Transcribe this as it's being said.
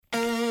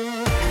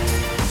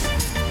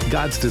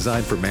God's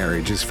design for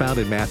marriage is found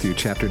in Matthew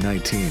chapter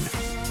 19.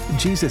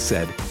 Jesus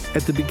said,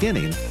 "At the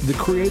beginning, the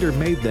Creator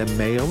made them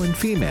male and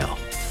female.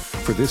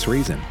 For this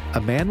reason,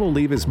 a man will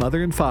leave his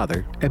mother and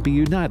father and be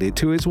united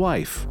to his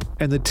wife,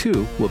 and the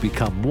two will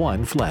become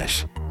one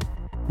flesh."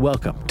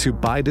 Welcome to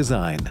By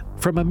Design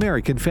from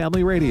American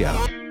Family Radio.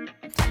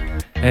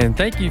 And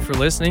thank you for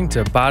listening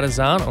to By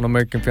Design on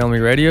American Family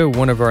Radio,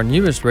 one of our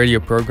newest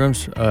radio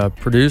programs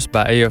produced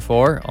by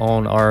AFR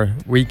on our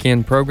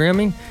weekend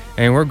programming.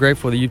 And we're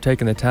grateful that you've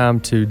taken the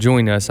time to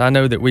join us. I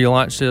know that we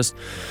launched this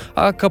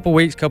a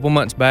couple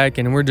months back,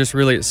 and we're just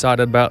really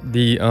excited about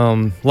the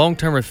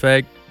long-term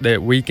effect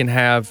that we can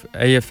have,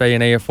 AFA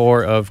and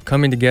AFR, of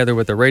coming together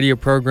with a radio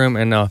program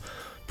and a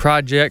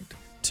project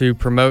to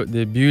promote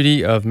the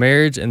beauty of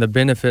marriage and the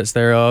benefits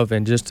thereof,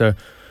 and just to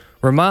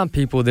remind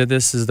people that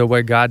this is the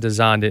way God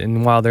designed it.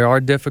 And while there are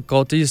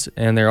difficulties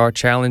and there are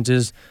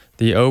challenges,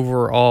 the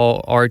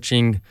overall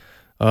arching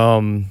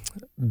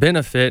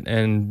benefit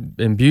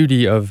and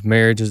beauty of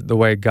marriage is the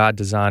way God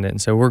designed it.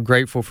 And so we're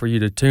grateful for you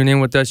to tune in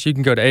with us. You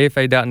can go to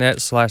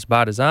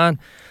afa.net/bydesign.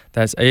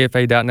 That's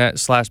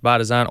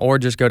afa.net/bydesign, or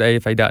just go to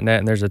afa.net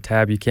and there's a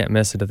tab. You can't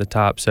miss it at the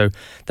top. So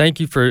thank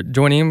you for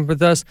joining in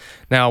with us.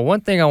 Now,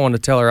 one thing I want to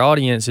tell our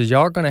audience is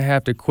y'all are going to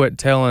have to quit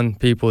telling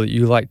people that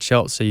you like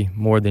Chelsea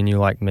more than you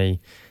like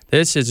me.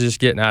 This is just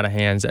getting out of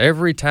hands.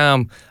 Every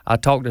time I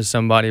talk to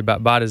somebody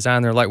about By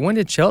Design, they're like, "When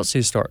did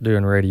Chelsea start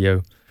doing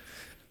radio?"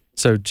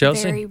 So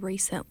Chelsea? Very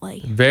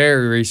recently.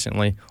 Very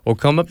recently. Well,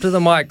 come up to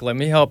the mic. Let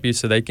me help you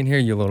so they can hear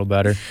you a little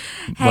better.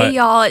 Hey,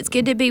 y'all. It's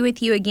good to be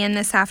with you again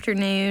this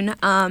afternoon.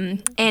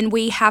 And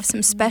we have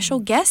some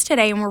special guests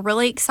today, and we're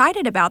really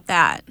excited about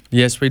that.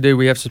 Yes, we do.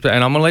 We have some,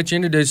 and I'm going to let you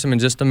introduce them in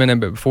just a minute.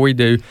 But before we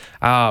do,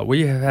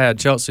 we have had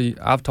Chelsea.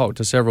 I've talked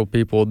to several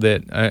people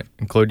that,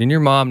 including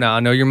your mom. Now, I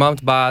know your mom's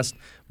biased,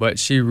 but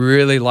she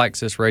really likes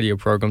this radio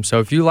program. So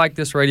if you like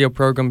this radio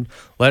program,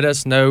 let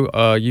us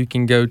know. You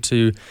can go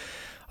to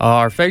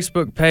our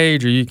Facebook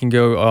page, or you can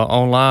go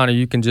online, or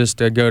you can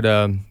just go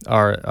to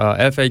our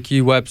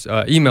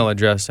FAQ email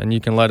address, and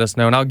you can let us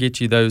know, and I'll get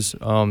you those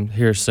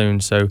here soon.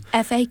 So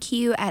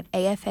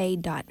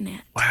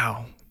FAQ@afa.net.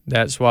 Wow,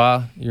 that's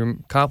why you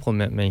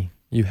compliment me.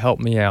 You help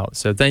me out.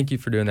 So thank you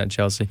for doing that,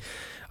 Chelsea.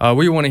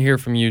 We want to hear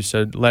from you,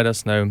 so let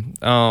us know.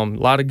 A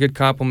lot of good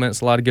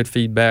compliments, a lot of good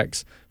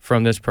feedbacks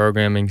from this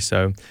programming.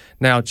 So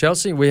now,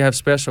 Chelsea, we have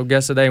special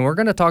guests today, and we're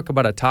going to talk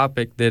about a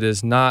topic that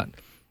is not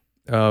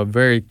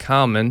very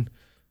common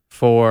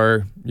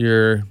for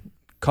your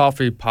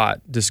coffee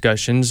pot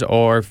discussions,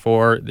 or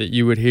for that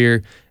you would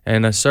hear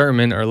in a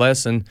sermon or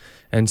lesson.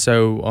 And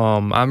so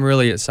I'm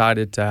really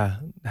excited to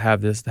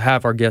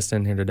have our guest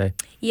in here today.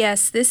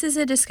 Yes, this is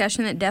a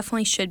discussion that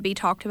definitely should be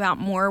talked about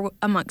more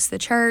amongst the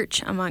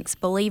church,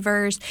 amongst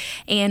believers,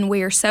 and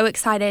we are so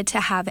excited to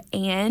have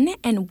Ann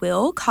and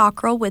Will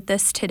Cockrell with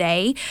us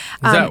today.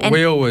 Is that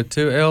Will with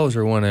two L's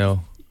or one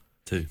L?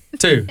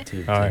 Two.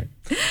 All right.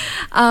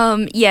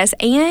 Yes,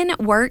 Ann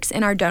works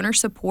in our donor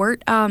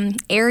support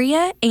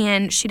area,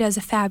 and she does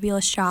a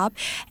fabulous job.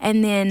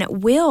 And then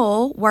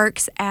Will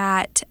works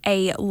at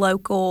a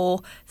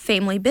local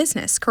family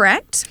business,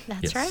 correct?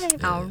 That's right.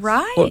 Yes. All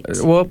right.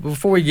 Well,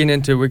 before we get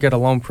into it, we got a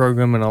long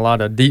program and a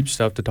lot of deep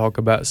stuff to talk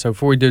about. So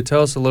before we do,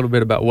 tell us a little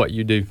bit about what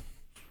you do.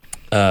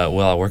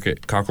 Well, I work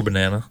at Cockrell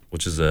Banana,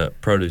 which is a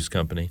produce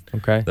company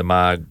that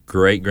my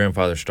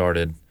great-grandfather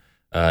started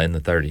in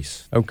the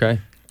 30s.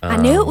 Okay. I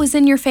knew it was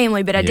in your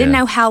family, but I didn't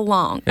know how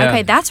long. Yeah.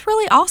 Okay, that's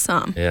really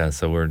awesome. Yeah,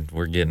 so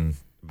we're getting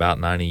about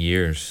 90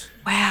 years.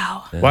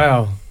 Wow. Yeah.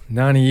 Wow,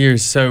 90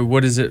 years. So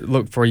what does it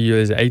look for you?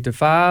 Is it 8 to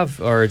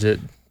 5, or is it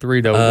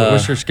 3 to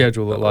what's your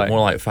schedule look like? More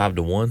like 5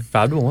 to 1.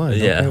 5 to 1.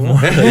 Yeah.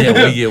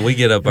 Okay. Yeah, we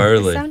get up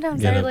early.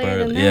 Sometimes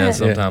earlier than that. Yeah,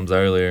 sometimes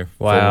earlier.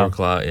 Wow. 4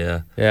 o'clock,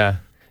 yeah. Yeah.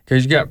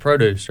 Because you got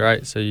produce,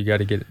 right? So you got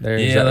to get it there.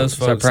 Yeah, those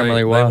folks,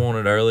 primarily they want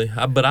it early.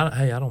 But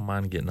I don't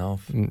mind getting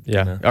off.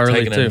 Yeah,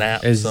 early taking too. A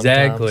nap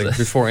exactly, sometimes.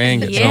 Before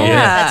Ann gets home.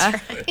 Yeah,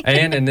 that's right.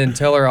 And then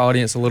tell our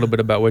audience a little bit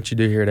about what you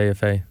do here at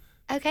AFA.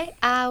 Okay,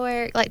 I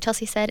work, like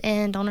Chelsea said,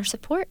 in donor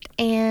support,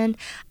 and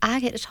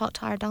I get to talk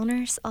to our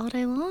donors all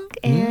day long.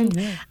 And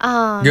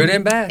good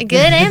and bad.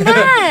 Good and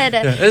bad.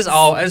 It's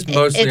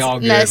mostly all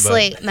good.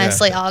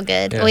 Mostly all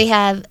good. Yeah. We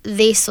have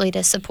the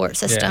sweetest support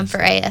system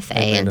for AFA,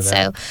 and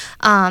so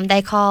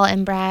they call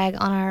and brag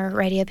on our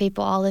radio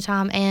people all the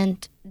time,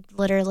 and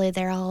literally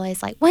they're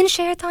always like, "When's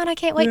Share-a-thon? I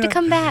can't wait to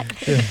come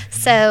back." Yeah.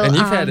 So, and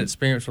you've had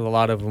experience with a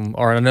lot of them,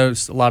 or I know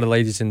a lot of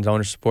ladies in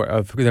donor support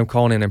of them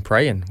calling in and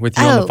praying with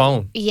you on the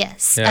phone.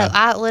 Yes. Yeah.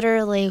 I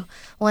literally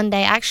one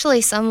day,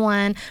 actually,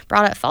 someone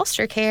brought up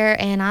foster care,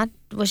 and I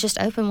was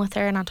just open with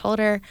her, and I told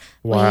her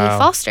we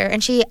foster,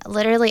 and she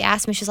literally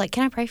asked me, she's like,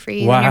 "Can I pray for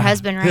you and your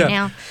husband right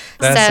now?"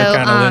 That's the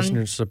kind of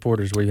listeners,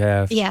 supporters we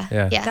have.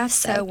 Yeah. That's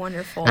so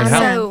wonderful. And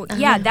so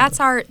that's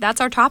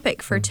our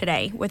topic for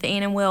today with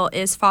Ann and Will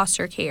is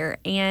foster care,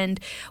 and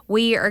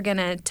we are going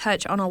to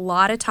touch on a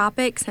lot of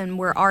topics, and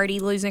we're already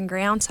losing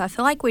ground, so I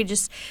feel like we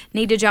just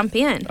need to jump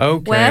in.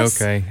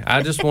 Okay.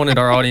 I just wanted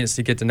our audience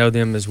to get to know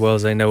them as well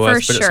as they know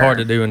us, but it's hard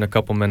to do in a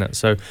couple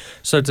minutes.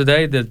 So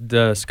today the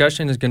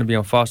discussion is going to be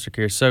on foster care.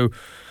 care. So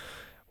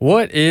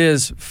what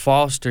is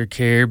foster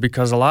care?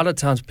 Because a lot of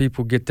times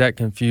people get that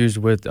confused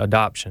with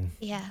adoption.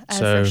 Yeah,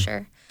 for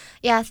sure.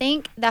 Yeah, I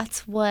think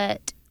that's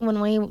what,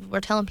 when we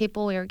were telling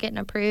people we were getting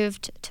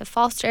approved to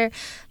foster,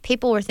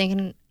 people were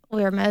thinking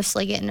we were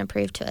mostly getting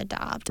approved to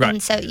adopt. Right.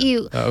 And so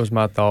that was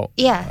my thought.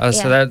 Yeah.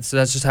 So that's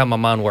just how my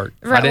mind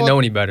worked. Right, I didn't know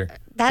any better.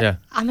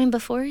 I mean,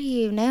 before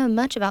you know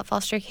much about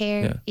foster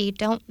care, you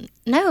don't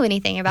know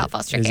anything about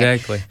foster care.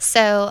 Exactly.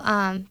 So,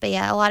 but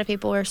yeah, a lot of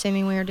people were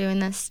assuming we were doing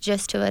this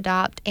just to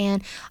adopt.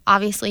 And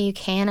obviously you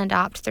can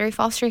adopt through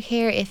foster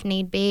care if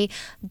need be.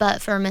 But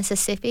for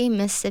Mississippi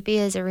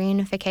is a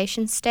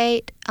reunification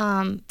state,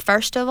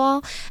 first of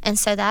all. And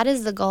so that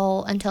is the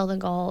goal until the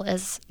goal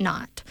is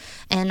not.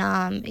 And,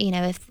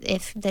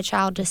 if the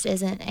child just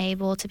isn't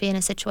able to be in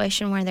a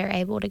situation where they're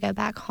able to go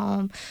back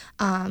home,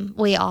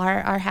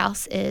 our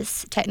house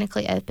is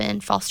technically open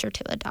foster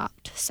to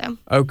adopt. So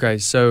okay,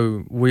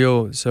 so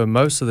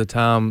most of the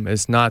time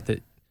it's not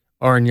that,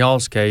 or in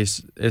y'all's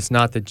case, it's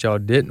not that y'all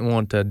didn't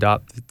want to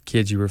adopt the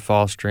kids you were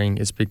fostering,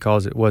 it's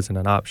because it wasn't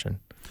an option.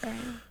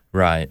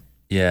 Right.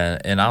 Yeah,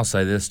 and I'll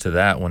say this to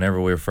that: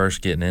 whenever we were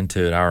first getting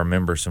into it, I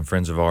remember some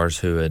friends of ours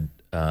who had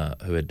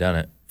done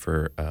it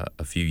for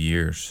a few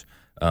years,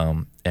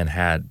 and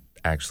had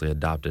actually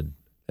adopted.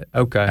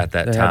 Okay, at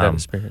that they time, had that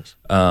experience.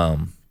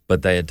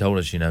 But they had told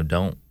us,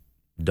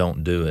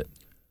 don't do it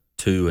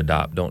to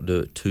adopt, don't do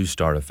it to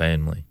start a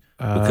family,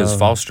 because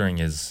fostering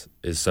is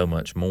so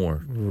much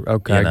more.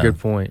 Okay, good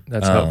point.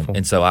 That's helpful.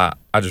 And so I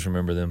just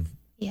remember them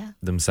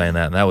saying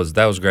that, and that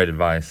was great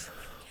advice.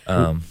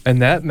 And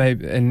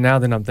now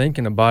that I'm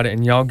thinking about it,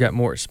 and y'all got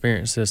more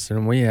experience this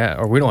than we have,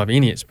 or we don't have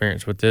any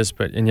experience with this,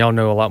 and y'all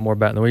know a lot more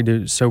about it than we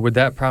do. So would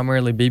that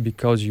primarily be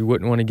because you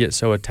wouldn't want to get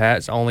so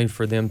attached, only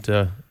for them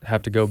to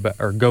have to go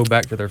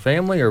back to their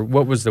family, or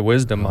what was the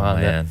wisdom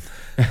behind that?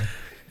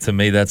 To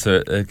me, that's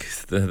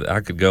I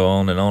could go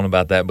on and on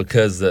about that,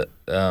 because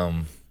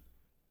I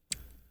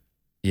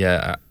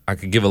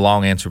could give a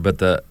long answer,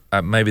 but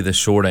maybe the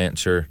short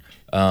answer,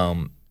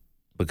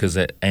 because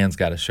Anne's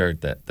got a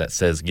shirt that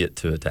says "Get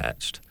Too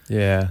Attached."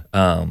 Yeah.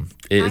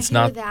 It's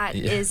not that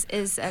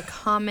is a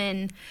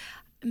common,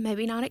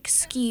 maybe not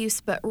excuse,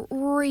 but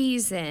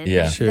reason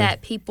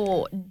that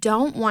people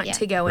don't want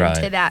to go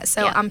into that.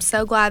 So I'm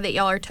so glad that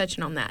y'all are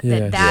touching on that.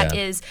 That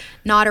is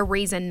not a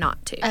reason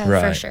not to.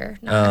 Oh, for sure.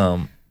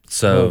 No.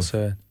 So. Well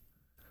said.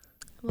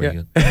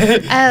 Yeah.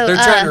 They're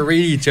trying to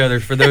read each other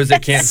for those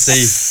that can't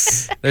see.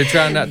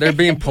 They're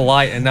being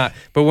polite and not.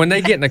 But when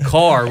they get in the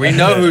car, we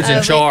know who's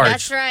in charge.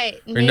 That's right.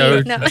 We know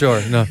who's in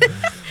charge. No.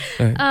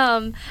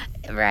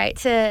 Right.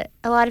 To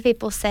a lot of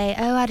people say,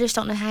 "Oh, I just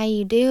don't know how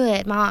you do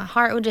it. My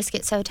heart would just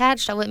get so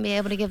attached, I wouldn't be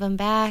able to give them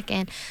back."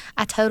 And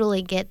I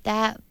totally get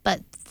that,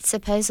 but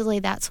supposedly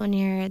that's when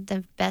you're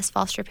the best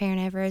foster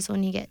parent ever, is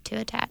when you get too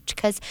attached,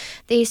 because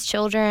these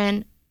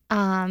children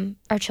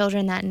are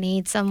children that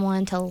need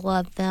someone to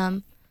love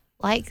them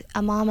like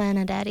a mama and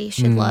a daddy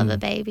should love a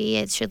baby.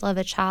 It should love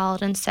a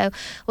child. And so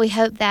we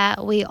hope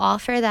that we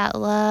offer that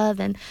love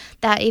and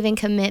that even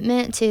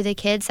commitment to the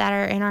kids that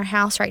are in our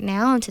house right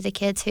now, and to the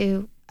kids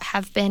who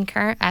have been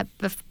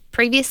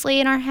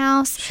previously in our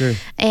house. Sure.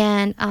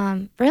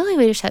 And really,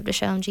 we just hope to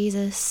show them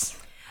Jesus.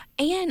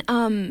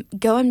 And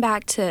going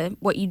back to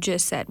what you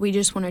just said, we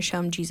just want to show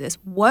them Jesus.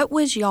 What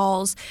was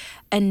y'all's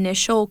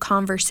initial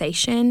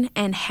conversation,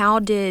 and how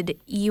did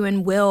you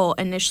and Will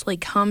initially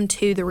come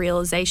to the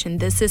realization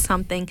this is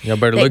something y'all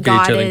better look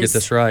at each other and get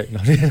this right?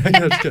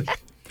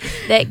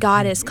 that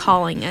God is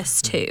calling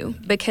us to,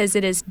 because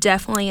it is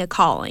definitely a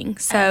calling.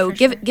 So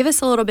give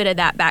us a little bit of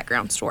that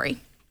background story.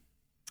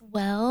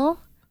 Well,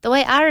 the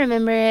way I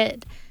remember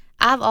it,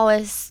 I've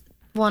always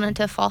wanted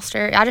to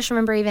foster. I just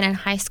remember even in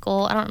high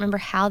school, I don't remember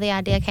how the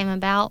idea came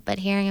about, but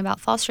hearing about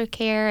foster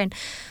care, and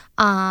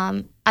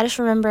I just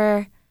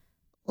remember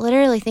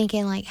literally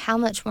thinking, like, how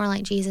much more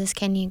like Jesus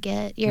can you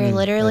get? You're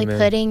literally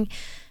putting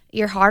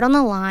your heart on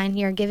the line.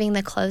 You're giving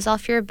the clothes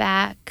off your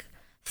back,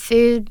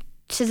 food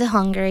to the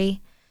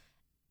hungry,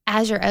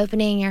 as you're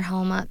opening your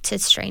home up to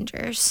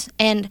strangers.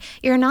 And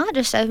you're not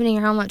just opening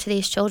your home up to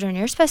these children.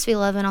 You're supposed to be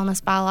loving on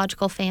this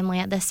biological family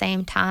at the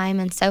same time.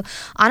 And so,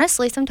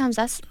 honestly, sometimes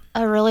that's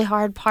a really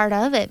hard part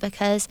of it,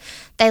 because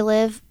they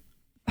live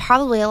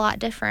probably a lot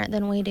different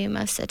than we do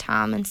most of the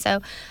time. And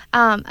so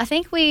I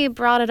think we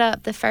brought it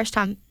up the first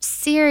time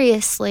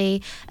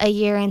seriously a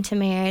year into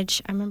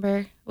marriage. I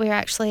remember we were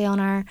actually on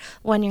our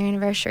 1-year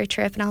anniversary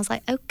trip, and I was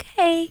like,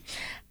 okay,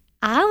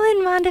 I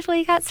wouldn't mind if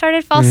we got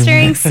started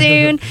fostering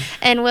soon.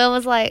 And Will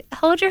was like,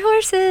 hold your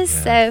horses.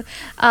 Yeah.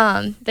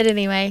 So, but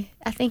anyway,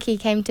 I think he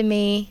came to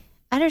me.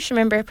 I just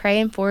remember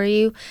praying for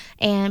you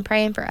and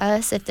praying for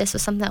us if this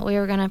was something that we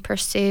were going to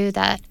pursue,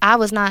 that I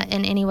was not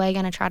in any way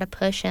going to try to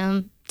push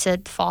him to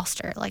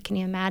foster. Like, can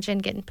you imagine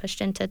getting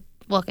pushed into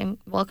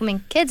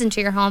welcoming kids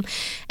into your home?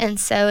 And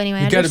so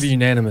anyway, you got to be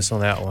unanimous on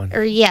that one.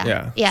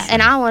 Yeah.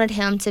 And I wanted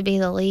him to be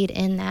the lead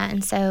in that.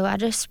 And so I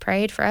just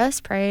prayed for us,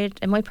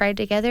 and we prayed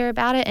together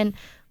about it. And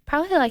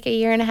probably like a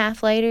year and a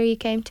half later, you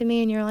came to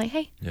me and you're like,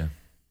 hey, I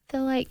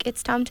feel like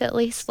it's time to at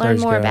least learn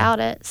more about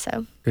it.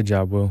 So Good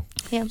job, Will.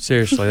 Yeah.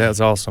 Seriously, that's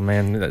awesome,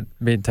 man.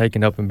 Being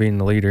taken up and being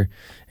the leader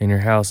in your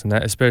house, and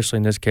that, especially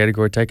in this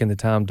category, taking the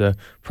time to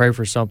pray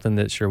for something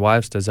that's your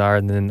wife's desire,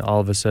 and then all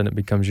of a sudden it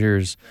becomes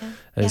yours.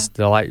 It's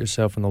delight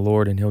yourself in the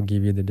Lord, and He'll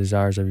give you the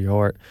desires of your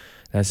heart.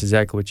 That's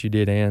exactly what you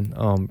did,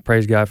 Ann.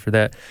 Praise God for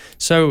that.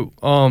 So,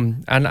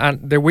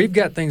 we've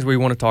got things we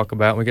want to talk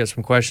about. We got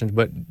some questions,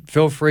 but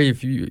feel free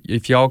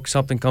if y'all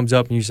something comes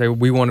up and you say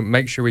we want to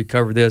make sure we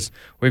cover this.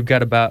 We've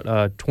got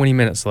about 20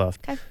 minutes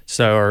left,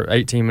 or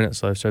 18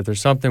 minutes left. So if there's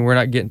something we're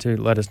not getting to,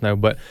 let us know.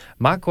 But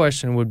my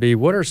question would be,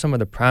 what are some of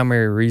the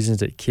primary reasons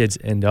that kids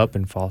end up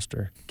in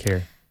foster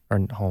care or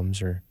in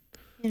homes? Or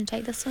you gonna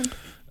take this one?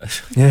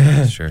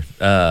 Yeah, sure.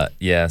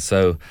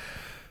 So.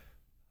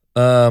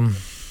 A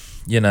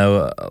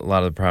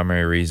lot of the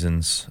primary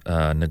reasons,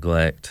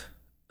 neglect,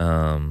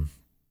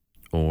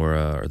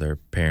 or their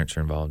parents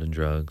are involved in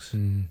drugs,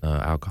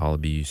 alcohol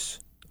abuse,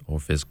 or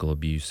physical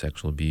abuse,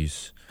 sexual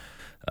abuse.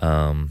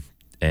 As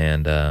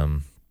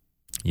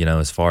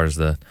far as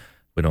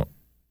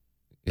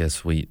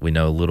we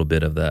know a little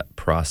bit of that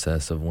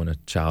process of when a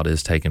child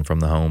is taken from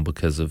the home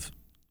because of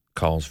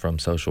calls from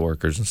social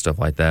workers and stuff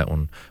like that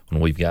when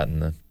we've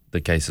gotten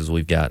the cases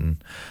we've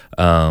gotten.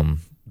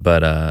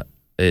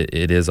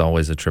 It is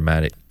always a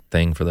traumatic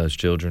thing for those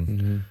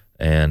children,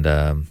 and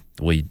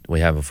we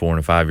have a 4 and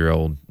a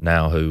 5-year-old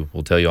now who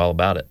will tell you all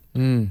about it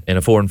in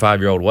a 4 and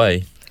 5-year-old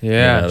way.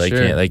 Yeah,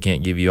 they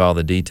can't give you all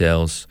the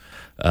details,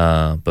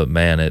 but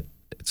man,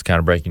 it's kind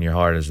of breaking your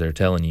heart as they're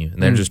telling you,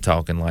 and they're just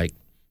talking like,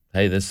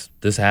 "Hey, this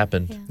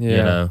happened,"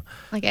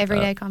 like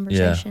everyday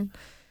conversation.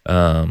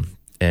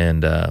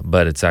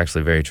 But it's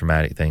actually a very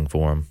traumatic thing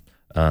for them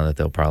that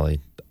they'll probably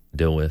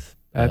deal with.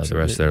 The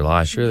rest of their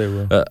life. Sure they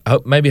will.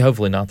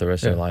 Hopefully not the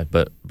rest of their life,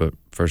 but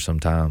for some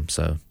time.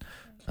 So,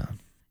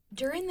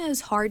 during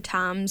those hard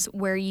times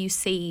where you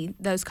see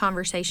those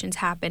conversations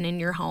happen in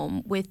your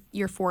home with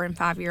your 4 and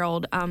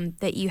 5-year-old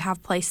that you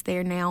have placed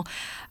there now,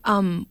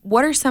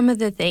 what are some of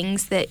the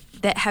things that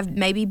have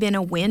maybe been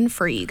a win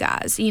for you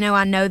guys?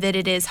 I know that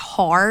it is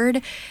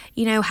hard,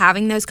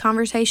 having those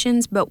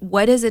conversations, but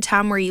what is a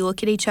time where you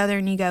look at each other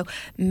and you go,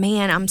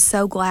 man, I'm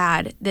so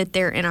glad that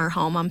they're in our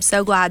home. I'm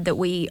so glad that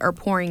we are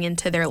pouring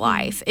into their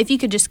life. If you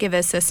could just give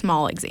us a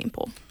small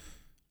example.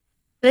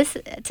 This,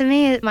 to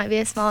me, it might be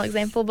a small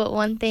example, but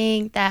one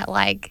thing that,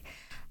 I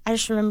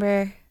just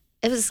remember,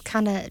 it was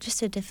kind of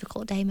just a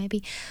difficult day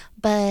maybe,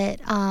 but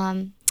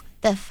the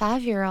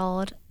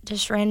 5-year-old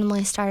just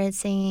randomly started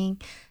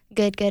singing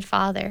Good, Good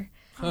Father.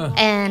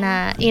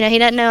 And, he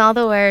doesn't know all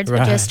the words,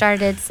 but just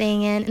started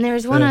singing. And there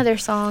was one other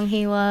song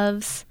he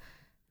loves.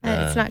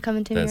 It's not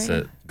coming to me right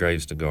now.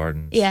 Graves to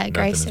Gardens. Yeah,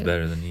 Graves to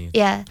Better Than You.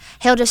 Yeah,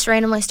 he'll just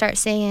randomly start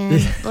singing,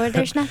 Lord,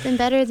 there's nothing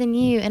better than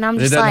you. And I'm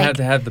just like. It doesn't have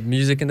to have the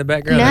music in the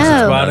background.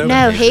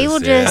 No, he will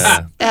just,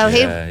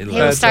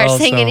 he'll start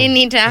singing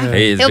anytime.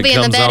 He'll be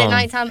in the bed at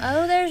nighttime,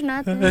 there's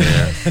nothing.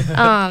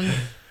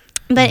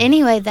 But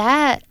anyway,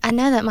 I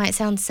know that might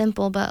sound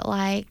simple, but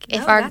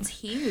that's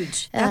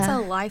huge. That's a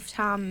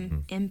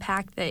lifetime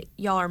impact that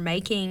y'all are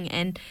making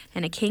and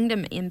a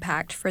kingdom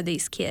impact for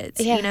these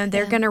kids.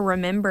 They're going to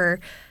remember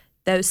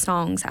those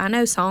songs. I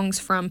know songs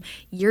from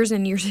years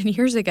and years and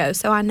years ago,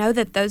 so I know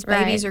that those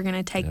babies are going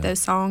to take those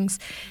songs,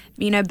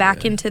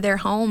 back into their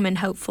home and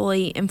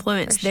hopefully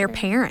influence their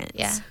parents.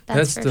 Yeah,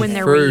 that's when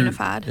they're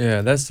reunified.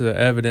 Yeah, that's the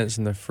evidence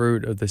and the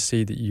fruit of the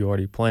seed that you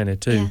already planted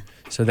too. Yeah.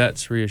 So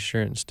that's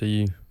reassurance to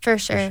you. For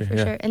sure.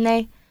 And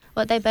they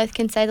both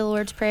can say the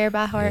Lord's Prayer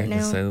by heart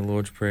now. Say the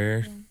Lord's Prayer.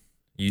 Yeah.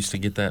 You used to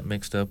get that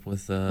mixed up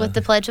with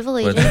the Pledge of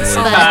Allegiance.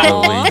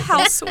 Oh,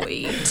 how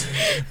sweet.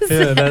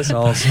 Yeah, that's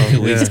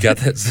awesome. We just got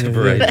that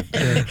separated.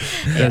 Yeah.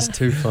 That's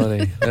too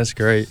funny. That's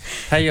great.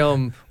 Hey,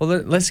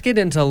 let's get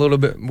into a little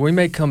bit. We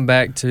may come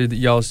back to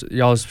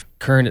y'all's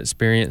current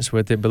experience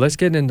with it, but let's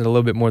get into a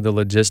little bit more of the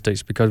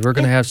logistics, because we're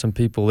going to have some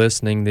people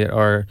listening that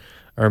are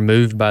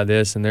moved by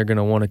this, and they're going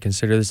to want to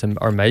consider this,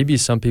 or maybe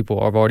some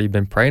people have already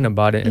been praying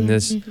about it, and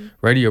this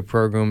radio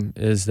program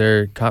is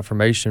their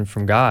confirmation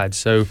from God.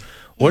 So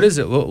what does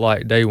it look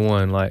like day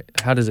one? Where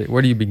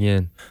do you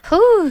begin?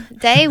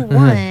 Day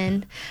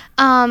one.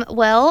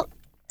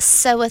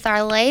 So with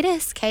our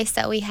latest case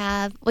that we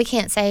have, we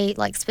can't say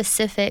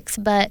specifics,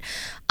 but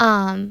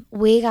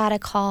we got a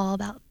call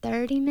about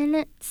 30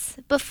 minutes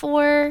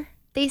before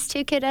these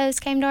two kiddos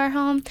came to our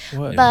home.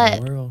 What but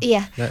in the world?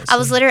 Yeah, I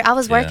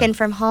was working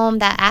from home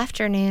that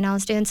afternoon. I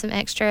was doing some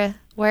extra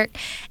work,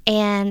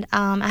 and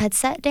I had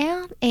sat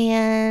down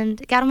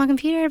and got on my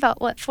computer about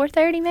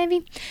 4:30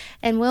 maybe,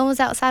 and Will was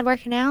outside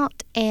working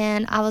out,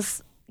 and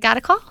got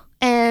a call,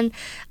 and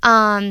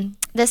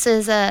this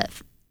is an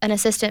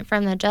assistant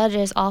from the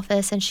judge's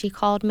office, and she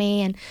called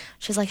me, and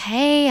she was like,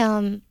 "Hey,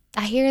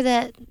 I hear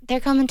that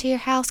they're coming to your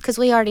house," because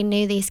we already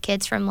knew these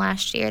kids from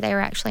last year. They were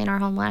actually in our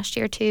home last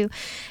year too.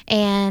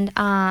 And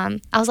I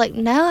was like,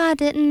 "No, I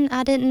didn't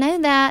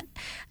know that."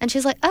 And she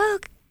was like, "Oh,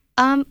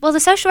 Well, the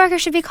social worker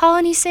should be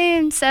calling you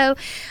soon. So,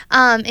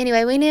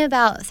 anyway, we knew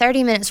about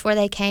 30 minutes before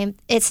they came.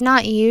 It's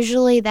not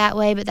usually that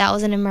way, but that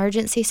was an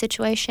emergency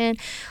situation.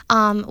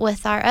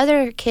 With our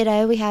other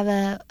kiddo, we have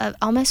a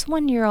almost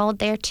 1-year-old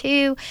there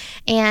too,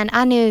 and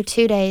I knew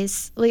 2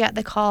 days. We got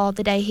the call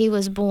the day he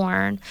was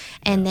born,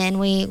 and then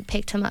we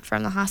picked him up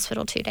from the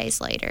hospital 2 days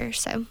later.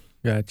 So,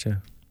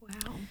 Gotcha.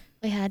 Wow.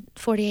 we had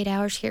 48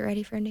 hours to get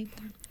ready for a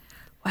newborn.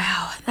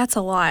 Wow, that's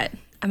a lot.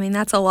 I mean,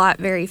 that's a lot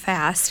very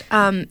fast.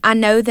 I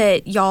know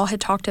that y'all had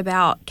talked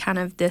about kind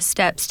of the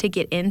steps to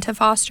get into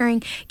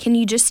fostering. Can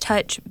you just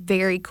touch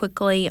very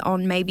quickly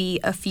on maybe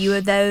a few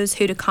of those,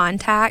 who to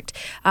contact?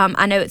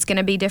 I know it's going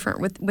to be different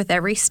with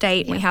every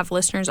state. Yeah. We have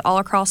listeners all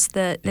across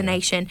the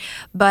nation.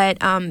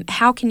 But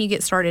how can you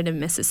get started in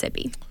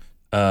Mississippi?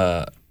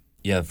 The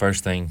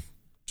first thing,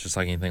 just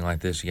like anything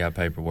like this, you got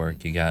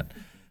paperwork. You got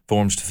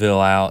forms to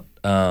fill out.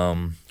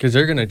 Because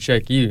they're going to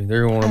check you.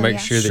 They're going to make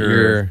sure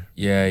that you're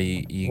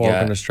you walking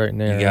got the straight and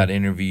narrow. You got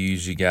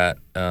interviews, you got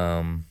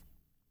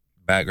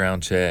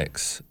background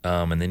checks,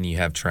 and then you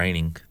have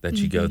training that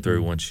you go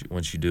through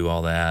once you do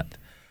all that.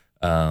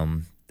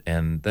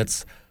 And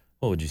that's,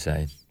 what would you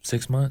say,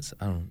 6 months?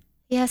 I don't.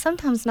 Yeah,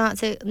 sometimes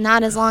not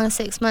as long as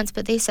 6 months,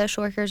 but these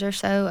social workers are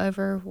so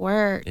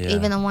overworked,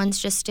 even the ones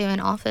just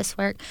doing office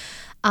work.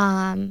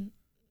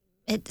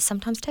 It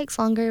sometimes takes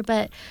longer,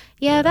 but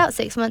about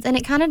 6 months. And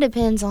it kind of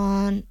depends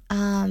on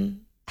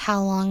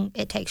how long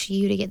it takes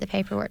you to get the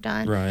paperwork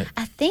done. Right.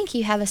 I think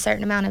you have a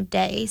certain amount of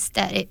days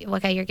that,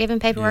 you're given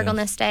paperwork on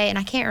this day, and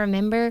I can't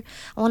remember.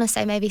 I want to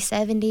say maybe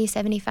 70,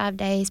 75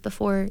 days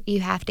before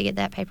you have to get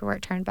that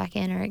paperwork turned back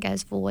in or it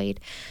goes void.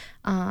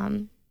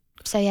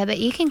 But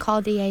you can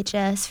call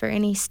DHS for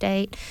any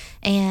state,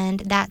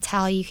 and that's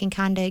how you can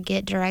kind of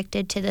get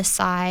directed to the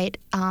site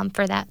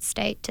for that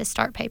state to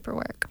start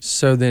paperwork.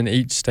 So then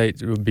each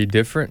state would be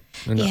different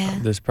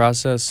in this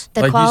process?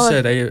 You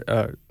said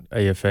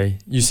AFA.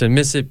 You said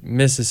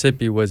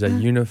Mississippi was a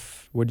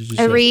what did you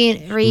say?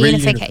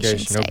 Reunification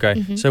state. Okay.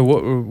 Mm-hmm. So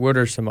what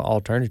are some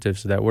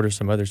alternatives to that? What are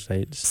some other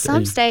states?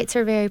 Some states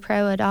are very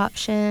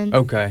pro-adoption.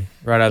 Okay.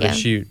 Right out of the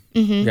chute.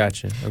 Mm-hmm.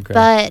 Gotcha. Okay.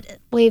 But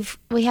we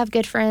have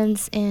good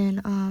friends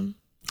in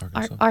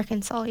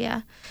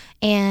Arkansas,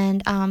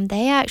 and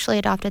they actually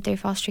adopted through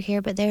foster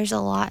care, but there's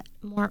a lot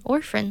more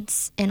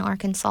orphans in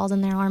Arkansas than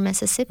there are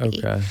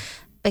Mississippi. Okay.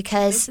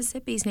 Because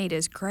Mississippi's need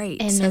is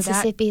great. And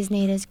Mississippi's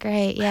need is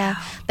great, Wow.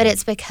 But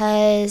it's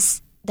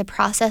because the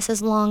process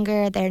is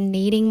longer. They're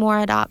needing more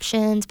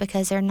adoptions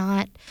because they're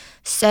not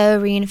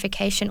so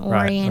reunification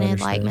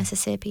oriented like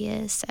Mississippi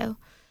is. So,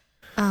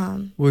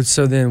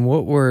 so then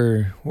what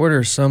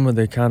are some of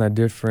the kind of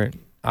different?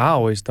 I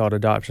always thought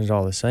adoptions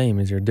all the same.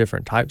 Is there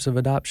different types of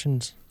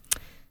adoptions?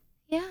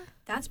 Yeah,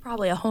 that's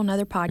probably a whole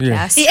nother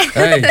podcast. Yeah.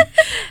 Hey.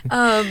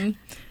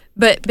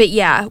 But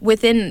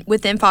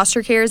within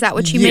foster care, is that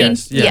what you mean?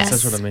 Yes,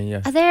 that's what I mean. Yeah.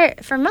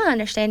 From my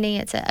understanding,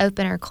 it's an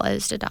open or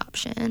closed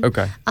adoption.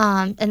 Okay.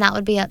 And that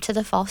would be up to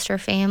the foster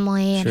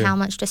family and how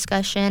much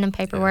discussion and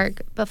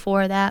paperwork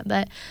before that.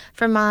 But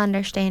from my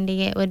understanding,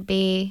 it would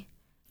be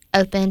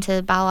open to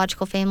the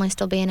biological family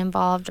still being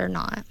involved or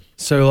not.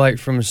 So, like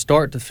from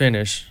start to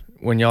finish,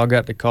 when y'all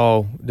got the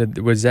call,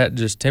 was that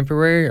just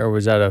temporary, or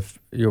was that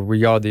were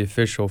y'all the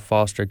official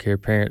foster care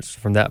parents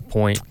from that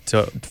point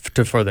to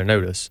further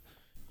notice?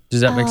 Does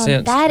that make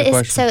sense?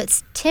 So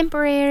it's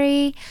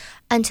temporary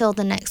until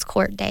the next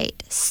court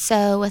date.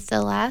 So with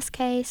the last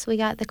case, we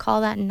got the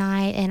call that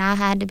night, and I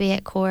had to be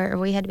at court, or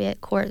we had to be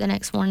at court the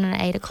next morning at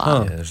 8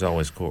 o'clock. Yeah, there's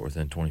always court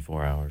within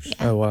 24 hours.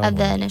 Yeah, of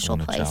the initial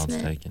placement.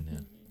 Child's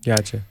taken,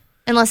 Gotcha.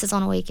 Unless it's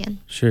on a weekend.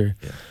 Sure.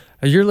 Yeah.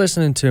 You're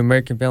listening to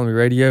American Family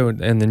Radio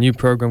and the new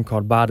program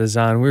called By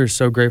Design. We're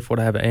so grateful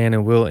to have Ann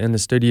and Will in the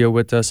studio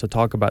with us to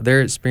talk about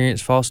their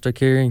experience foster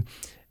caring.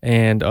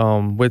 And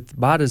with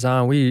By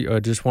Design, we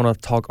just want to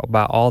talk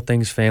about all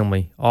things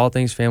family,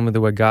 the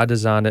way God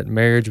designed it,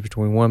 marriage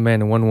between one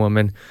man and one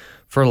woman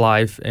for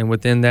life, and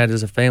within that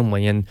is a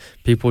family. And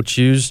people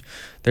choose,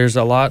 there's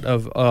a lot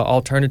of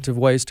alternative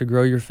ways to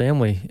grow your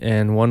family,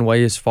 and one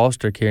way is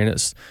foster care. And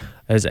it's,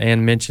 as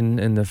Ann mentioned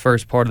in the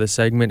first part of the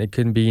segment, it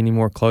couldn't be any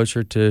more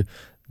closer to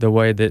the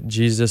way that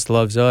Jesus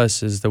loves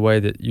us is the way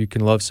that you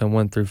can love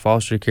someone through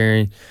foster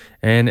caring.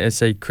 And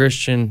it's a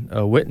Christian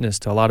witness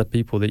to a lot of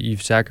people that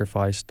you've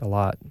sacrificed a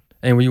lot.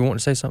 And you want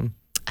to say something?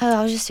 Oh,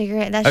 I was just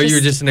agreeing. You were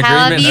just in agreement?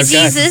 How I view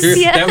Jesus.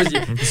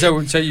 Yeah.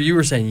 So you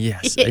were saying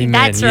yes. Amen.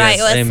 That's right,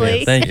 yes, Wesley.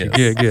 Amen. Thank you.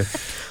 Good.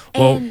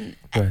 Well,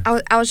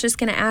 I was just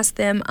going to ask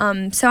them,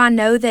 so I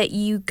know that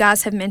you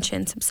guys have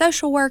mentioned some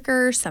social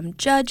workers, some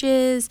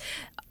judges,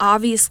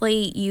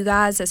 obviously you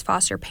guys as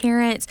foster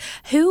parents.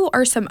 Who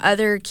are some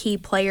other key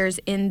players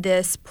in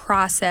this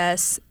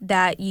process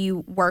that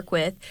you work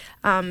with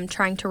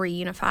trying to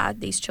reunify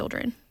these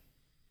children?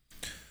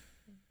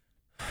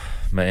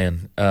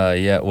 Man,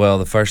 well,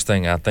 the first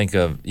thing I think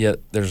of,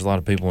 there's a lot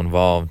of people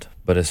involved,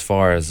 but as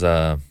far as,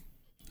 for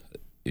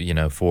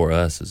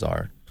us is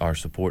our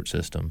support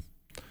system.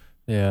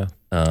 Yeah.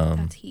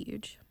 That's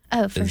huge.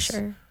 Oh, for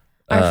sure.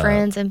 Our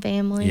friends and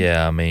family.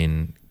 Yeah, I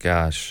mean,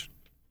 gosh.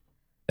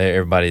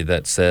 everybody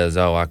that says,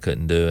 "Oh, I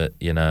couldn't do it,"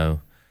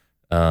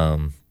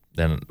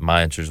 then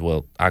my answer is,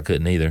 "Well, I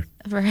couldn't either."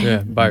 Right.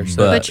 Yeah, by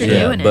yourself. But you're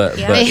doing it.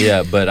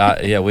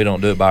 We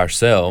don't do it by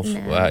ourselves.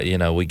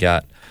 No. We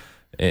got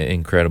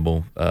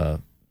incredible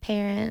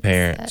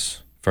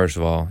Parents. First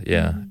of all,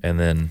 and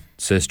then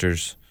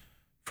sisters,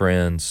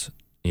 friends,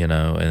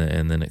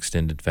 and then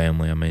extended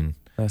family. I mean,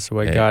 That's the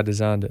way God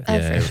designed it.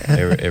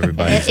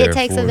 Everybody's there It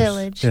takes for a us.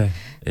 village.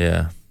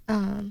 Yeah.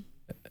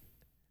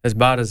 It's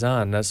by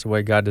design. That's the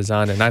way God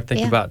designed it. And I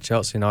think about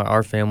Chelsea and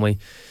our family.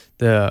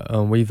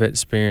 We've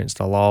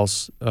experienced a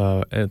loss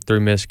through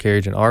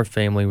miscarriage, and our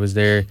family was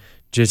there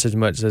just as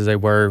much as they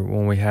were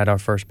when we had our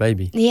first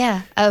baby.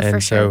 Yeah. Oh, and for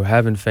sure. so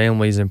having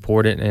family is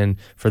important. And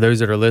for those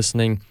that are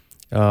listening,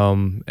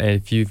 and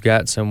if you've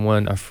got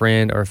someone, a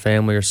friend or a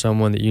family or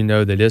someone that you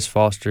know that is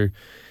fostering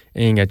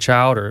a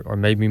child or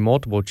maybe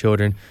multiple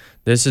children,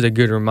 this is a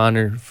good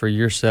reminder for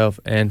yourself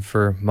and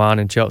for mine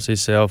and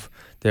Chelsea's self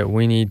that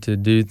we need to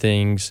do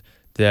things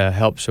to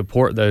help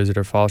support those that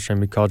are fostering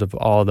because of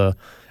all the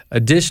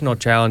additional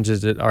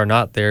challenges that are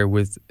not there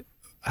with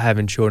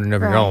having children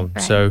of your own.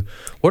 Right. So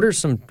what are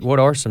some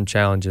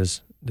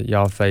challenges that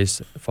y'all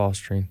face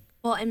fostering?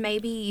 Well, and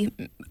maybe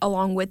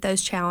along with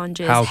those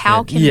challenges, How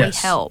how can- can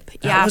yes. we help?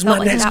 That was I felt my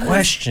like next that was-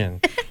 question.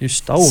 You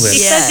stole it.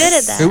 She's Yes. so good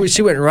at that.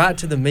 She went right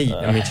to the meat.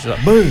 I mean, she's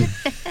like, boom.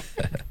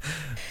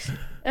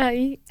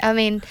 I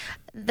mean,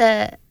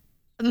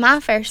 my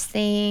first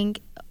thing.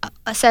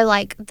 So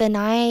like the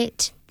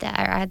night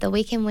that the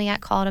weekend we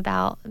got called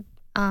about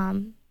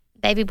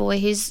baby boy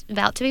who's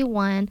about to be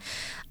 1.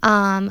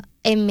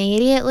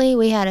 Immediately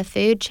we had a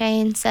food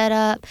chain set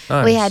up.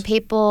 Nice. We had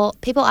people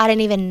I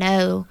didn't even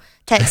know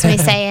text me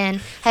saying,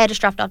 "Hey, I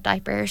just dropped off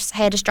diapers.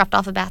 Hey, I just dropped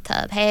off a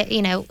bathtub. Hey,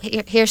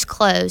 here's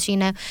clothes."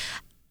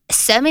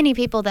 So many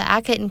people that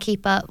I couldn't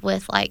keep up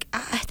with, like,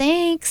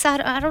 thanks,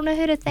 I don't know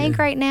who to thank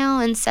right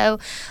now. And so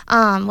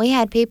we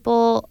had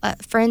people,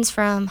 friends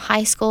from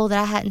high school that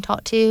I hadn't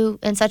talked to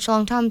in such a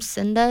long time,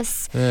 send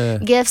us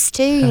gifts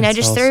too, That's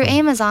just through awesome.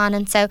 Amazon.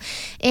 And so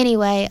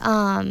anyway,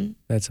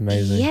 That's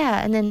amazing.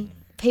 yeah, and then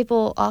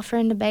people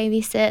offering to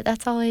babysit,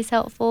 that's always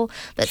helpful.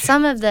 But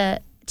some of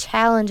the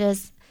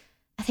challenges,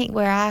 I think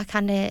where I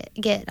kind of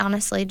get,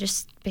 honestly,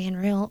 just being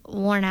real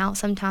worn out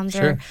sometimes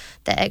Sure. are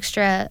the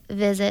extra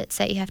visits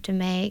that you have to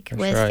make That's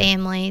with right.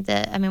 family.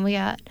 We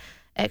got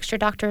extra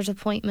doctor's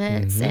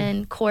appointments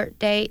and court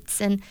dates,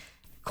 and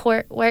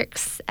court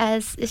works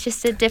as it's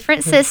just a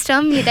different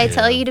system. They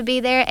tell you to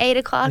be there at 8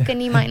 o'clock,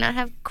 and you might not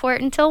have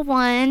court until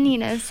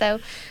 1. So,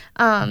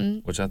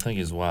 Which I think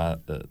is why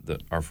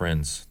our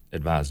friends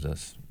advised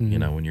us.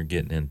 When you're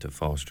getting into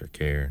foster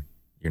care,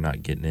 you're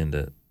not getting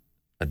into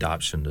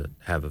adoption to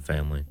have a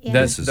family. Yeah.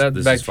 That's This back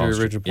is to your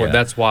foster. original point. Yeah.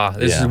 That's why.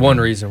 This Yeah, is one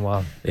reason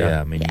why. Yeah,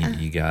 I mean, Yeah.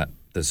 You got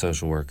the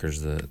social workers,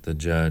 the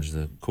judge,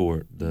 the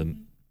court, the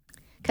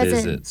 'cause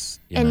visits.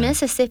 in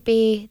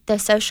Mississippi, the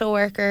social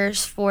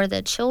workers for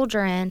the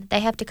children, they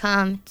have to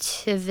come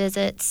to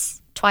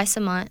visits twice a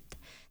month.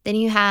 Then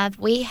we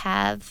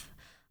have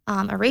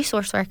a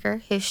resource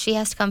worker who she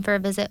has to come for a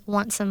visit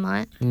once a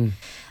month.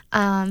 There's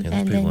And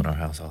people then, in our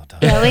house all the time.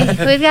 yeah,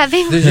 we've got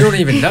people. You don't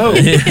even know.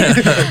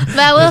 But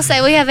I will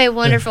say we have a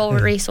wonderful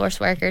resource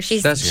worker.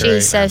 She's That's she's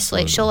great. so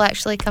Absolutely. sweet. She'll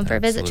actually come for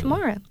a visit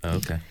Absolutely. tomorrow.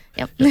 Okay.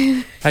 Yep.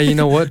 Hey, you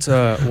know what?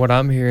 What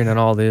I'm hearing in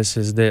all this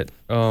is that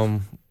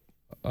none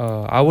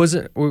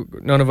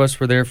of us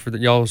were there for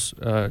y'all's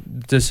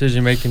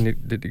decision making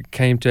that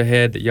came to a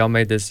head that y'all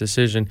made this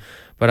decision.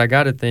 But I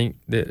got to think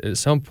that at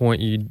some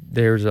point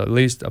there's at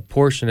least a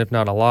portion, if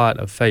not a lot,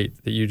 of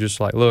faith that you just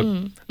like,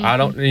 look, I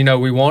don't,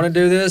 we want to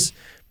do this,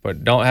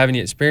 but don't have any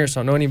experience,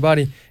 don't know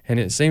anybody. And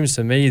it seems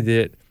to me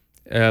that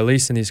at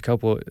least in these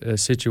couple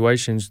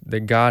situations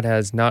that God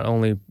has not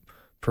only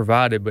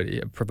provided, but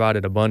he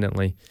provided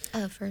abundantly.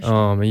 Oh, for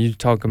sure. And you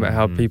talk about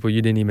how people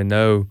you didn't even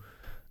know,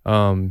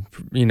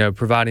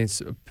 providing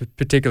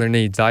particular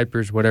needs,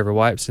 diapers, whatever,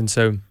 wipes. And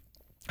so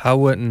I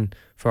wouldn't,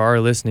 for our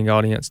listening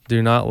audience,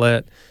 do not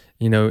let,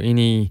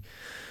 any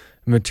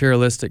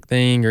materialistic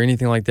thing or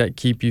anything like that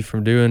keep you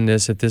from doing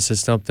this. If this is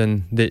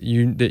something that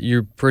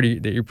you're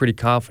pretty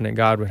confident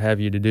God would have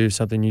you to do,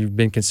 something you've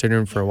been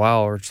considering for a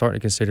while or starting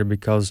to consider,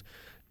 because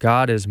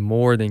God is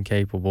more than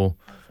capable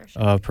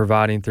of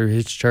providing through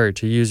his church.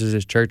 He uses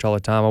his church all the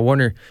time. I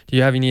wonder, do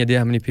you have any idea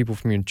how many people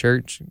from your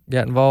church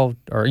got involved?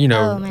 Or,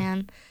 Oh,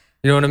 man.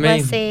 You know what I mean?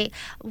 Let's see.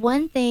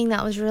 One thing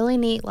that was really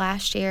neat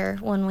last year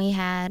when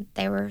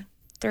they were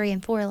 3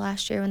 and 4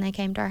 last year when they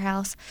came to our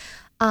house.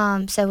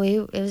 So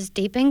it was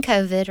deep in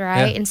COVID,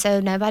 right? Yeah. And so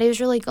nobody was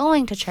really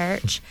going to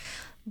church.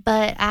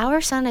 But our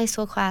Sunday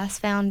school class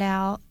found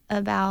out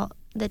about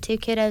the 2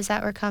 kiddos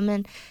that were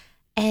coming.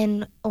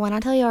 And when I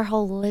tell you our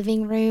whole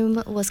living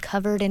room was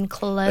covered in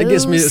clothes. That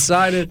gets me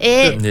excited.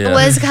 It Yeah.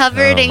 was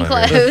covered Oh, in my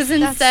clothes.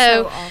 And That's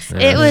so so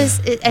awesome. it was,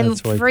 and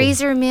That's way cool.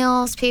 freezer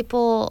meals,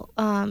 people,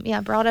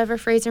 brought over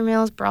freezer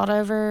meals, brought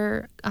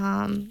over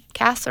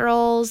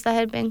casseroles that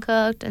had been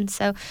cooked, and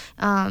so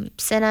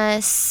sent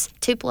us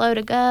Tupelo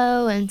to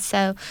go, and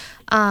so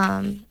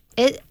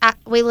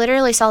we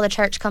literally saw the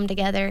church come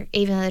together,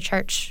 even though the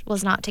church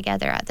was not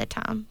together at the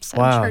time. So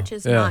Wow. Church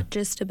is Yeah. not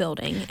just a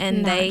building,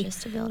 and Not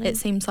just a building. it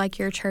seems like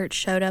your church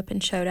showed up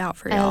and showed out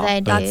for Oh, y'all. they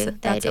do.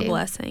 That's They a do.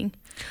 blessing.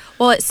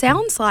 Well, it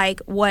sounds like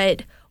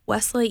what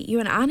Wesley, you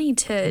and I need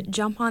to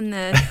jump on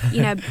the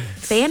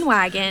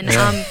bandwagon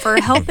for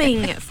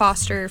helping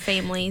foster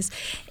families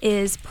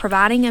is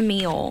providing a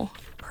meal,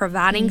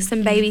 providing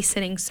some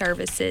babysitting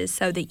services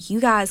so that you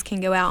guys can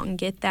go out and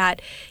get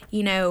that,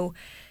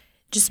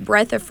 just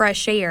breath of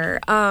fresh air.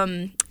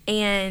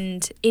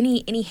 And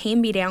any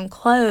hand-me-down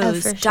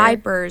clothes, for sure.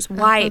 diapers,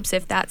 wipes,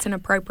 if that's an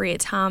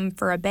appropriate time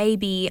for a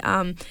baby.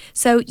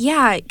 So,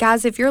 yeah,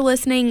 guys, if you're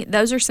listening,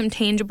 those are some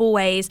tangible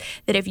ways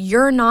that if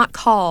you're not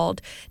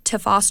called to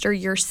foster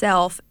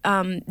yourself,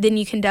 then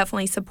you can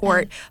definitely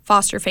support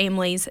foster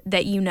families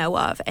that you know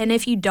of. And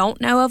if you don't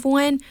know of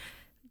one,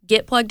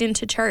 get plugged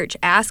into church.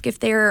 Ask if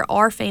there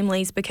are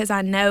families, because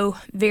I know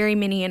very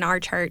many in our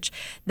church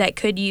that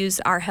could use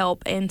our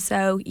help. And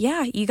so,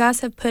 yeah, you guys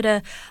have put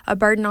a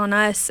burden on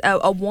us,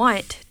 a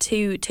want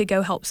to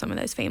go help some of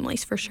those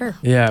families for sure.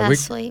 Yeah, That's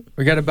sweet.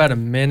 we got about a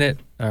minute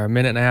or a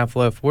minute and a half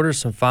left. What are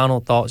some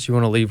final thoughts you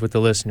want to leave with the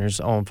listeners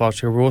on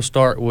foster care? We'll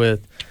start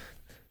with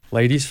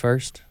ladies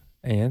first,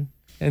 Ann.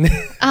 And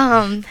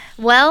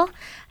Well,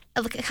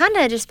 kind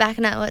of just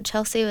backing up what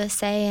Chelsea was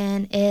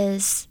saying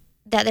is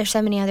that there's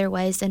so many other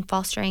ways than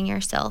fostering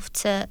yourself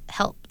to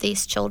help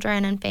these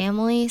children and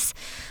families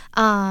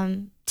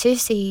to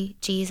see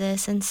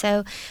Jesus. And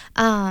so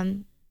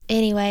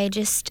anyway,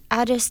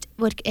 I just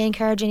would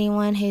encourage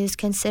anyone who's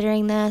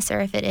considering this, or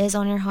if it is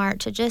on your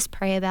heart, to just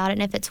pray about it.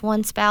 And if it's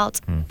one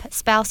spouse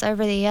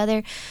over the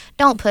other,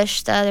 don't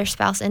push the other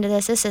spouse into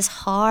this. This is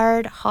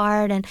hard,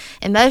 and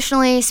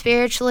emotionally,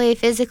 spiritually,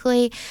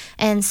 physically.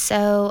 And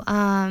so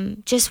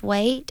just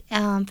wait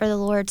for the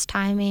Lord's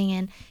timing,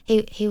 and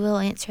He will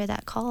answer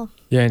that call.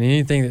 yeah, and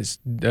anything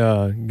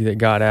that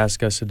God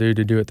asks us to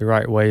do it the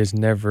right way is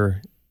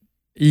never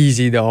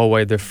easy the whole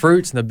way. The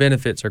fruits and the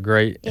benefits are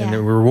great and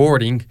they're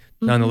rewarding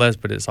nonetheless,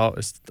 but it's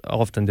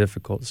often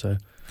difficult. So,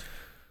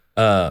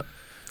 I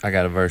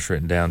got a verse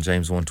written down,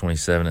 James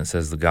 1:27. It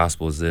says, "The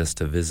gospel is this,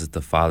 to visit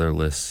the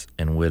fatherless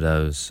and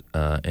widows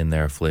in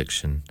their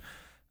affliction."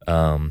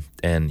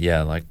 And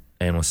yeah, like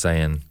Ann was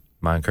saying,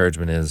 my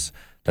encouragement is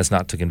that's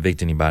not to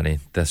convict anybody.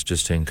 That's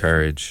just to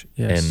encourage.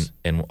 Yes.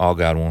 And all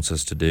God wants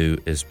us to do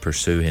is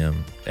pursue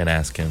Him and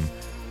ask Him,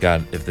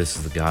 God, if this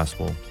is the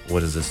gospel, what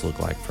does this look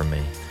like for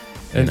me?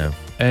 And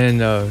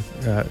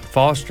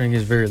fostering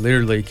is very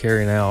literally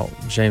carrying out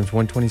James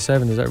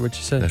 1:27. Is that what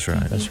you said? That's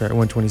right. That's right,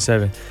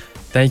 1:27.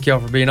 Thank y'all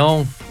for being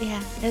on. Yeah,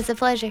 it was a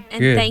pleasure. And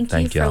Good. thank you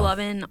Thank for y'all.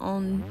 loving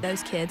on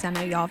those kids. I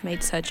know y'all have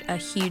made such a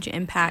huge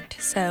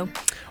impact. So,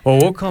 Well,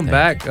 we'll come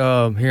back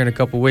here in a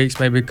couple weeks,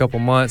 maybe a couple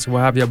months.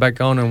 We'll have y'all back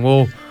on, and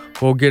we'll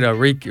get an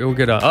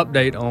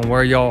update on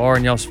where y'all are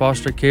in y'all's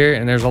foster care.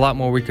 And there's a lot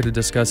more we could have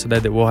discussed today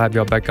that we'll have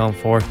y'all back on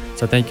for.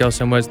 So thank y'all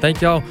so much.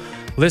 Thank y'all,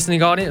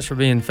 listening audience, for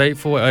being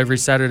faithful every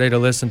Saturday to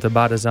listen to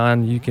By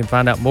Design. You can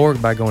find out more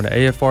by going to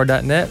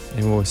afr.net,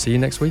 and we'll see you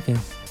next weekend.